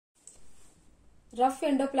Rough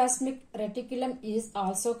endoplasmic reticulum is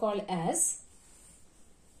also called as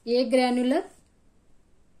agranular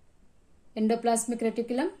endoplasmic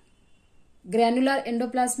reticulum, granular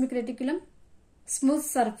endoplasmic reticulum, smooth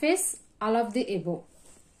surface, all of the above.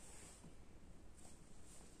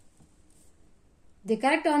 The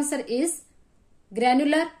correct answer is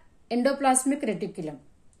granular endoplasmic reticulum.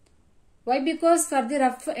 Why? Because for the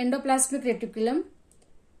rough endoplasmic reticulum,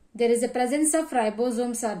 there is a presence of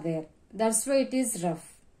ribosomes are there. That's why it is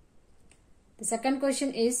rough. The second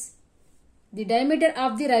question is, the diameter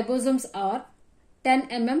of the ribosomes are 10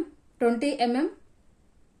 mm, 20 mm,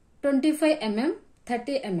 25 mm,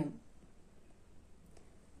 30 mm.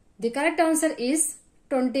 The correct answer is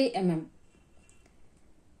 20 mm.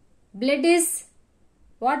 Blood is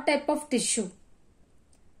what type of tissue?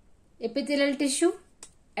 Epithelial tissue,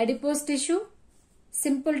 adipose tissue,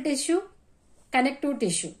 simple tissue, connective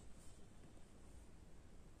tissue.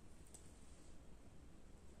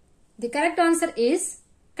 The correct answer is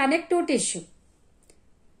connective tissue.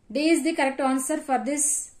 D is the correct answer for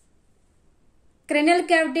this. Cranial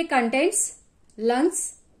cavity contains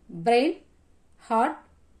lungs, brain, heart,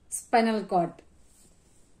 spinal cord.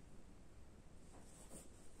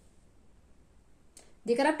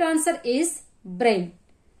 The correct answer is brain.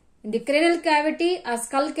 In the cranial cavity or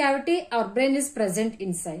skull cavity, our brain is present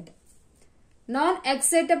inside.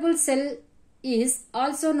 Non-excitable cell is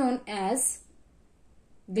also known as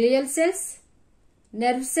glial cells,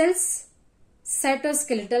 nerve cells,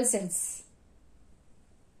 cytoskeletal cells.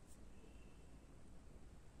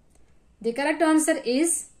 The correct answer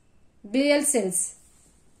is glial cells.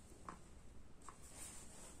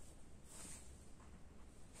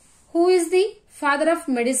 Who is the father of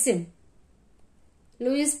medicine?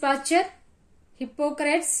 Louis Pasteur,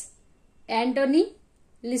 Hippocrates, Anthony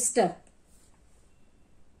Lister.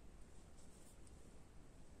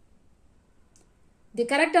 The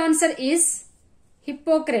correct answer is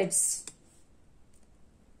Hippocrates.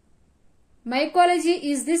 Mycology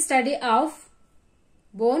is the study of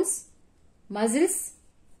bones, muscles,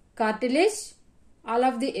 cartilage, all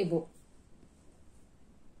of the above.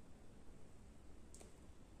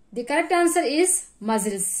 The correct answer is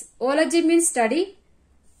muscles. Ology means study,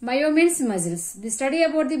 myo means muscles. The study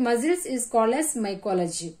about the muscles is called as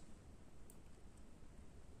mycology.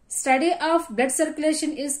 Study of blood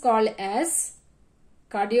circulation is called as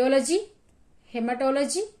cardiology,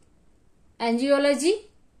 hematology, angiology,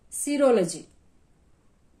 serology.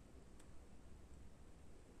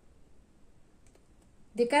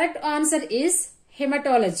 The correct answer is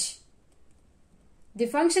hematology. The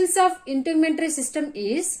functions of integumentary system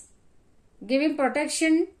is giving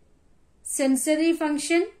protection, sensory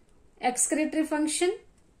function, excretory function,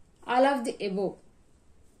 all of the above.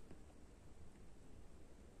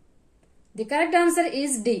 The correct answer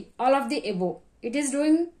is D, all of the above. It is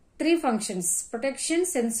doing three functions: protection,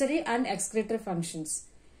 sensory and excretory functions.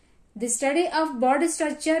 The study of body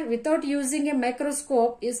structure without using a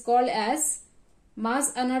microscope is called as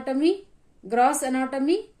mass anatomy, gross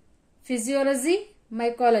anatomy, physiology,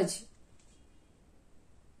 mycology.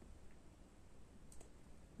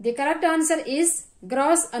 The correct answer is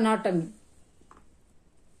gross anatomy.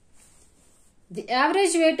 The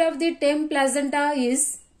average weight of the tame placenta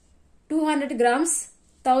is 200 grams,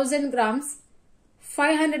 1000 grams,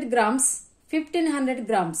 500 grams, 1500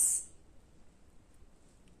 grams.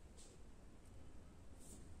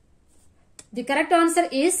 The correct answer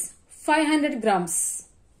is 500 grams.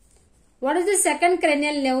 What is the second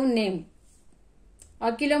cranial nerve name?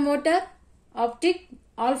 Oculomotor, optic,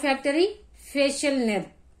 olfactory, facial nerve.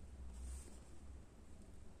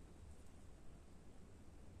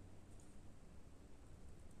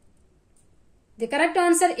 The correct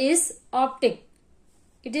answer is optic.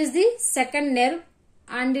 It is the second nerve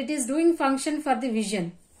and it is doing function for the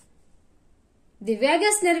vision. The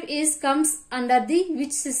vagus nerve comes under the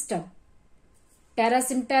which system?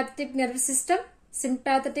 Parasympathetic nervous system,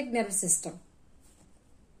 sympathetic nervous system.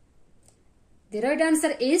 The right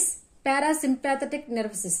answer is parasympathetic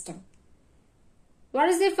nervous system. What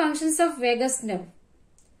is the functions of vagus nerve?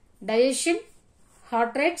 Digestion,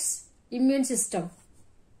 heart rates, immune system.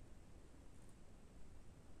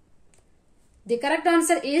 The correct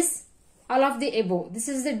answer is all of the above. This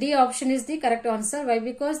is the D option is the correct answer. Why?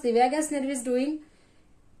 Because the vagus nerve is doing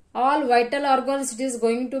all vital organs. It is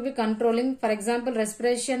going to be controlling, for example,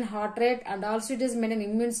 respiration, heart rate, and also it is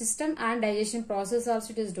maintaining immune system and digestion process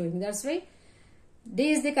also it is doing. That's why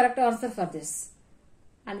D is the correct answer for this.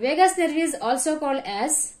 And vagus nerve is also called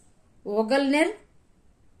as vagal nerve,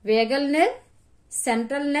 vagal nerve,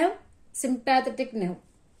 central nerve, sympathetic nerve.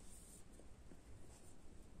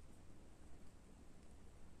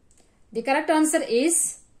 The correct answer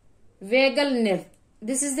is vagal nerve.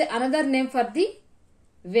 This is the another name for the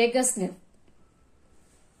vagus nerve.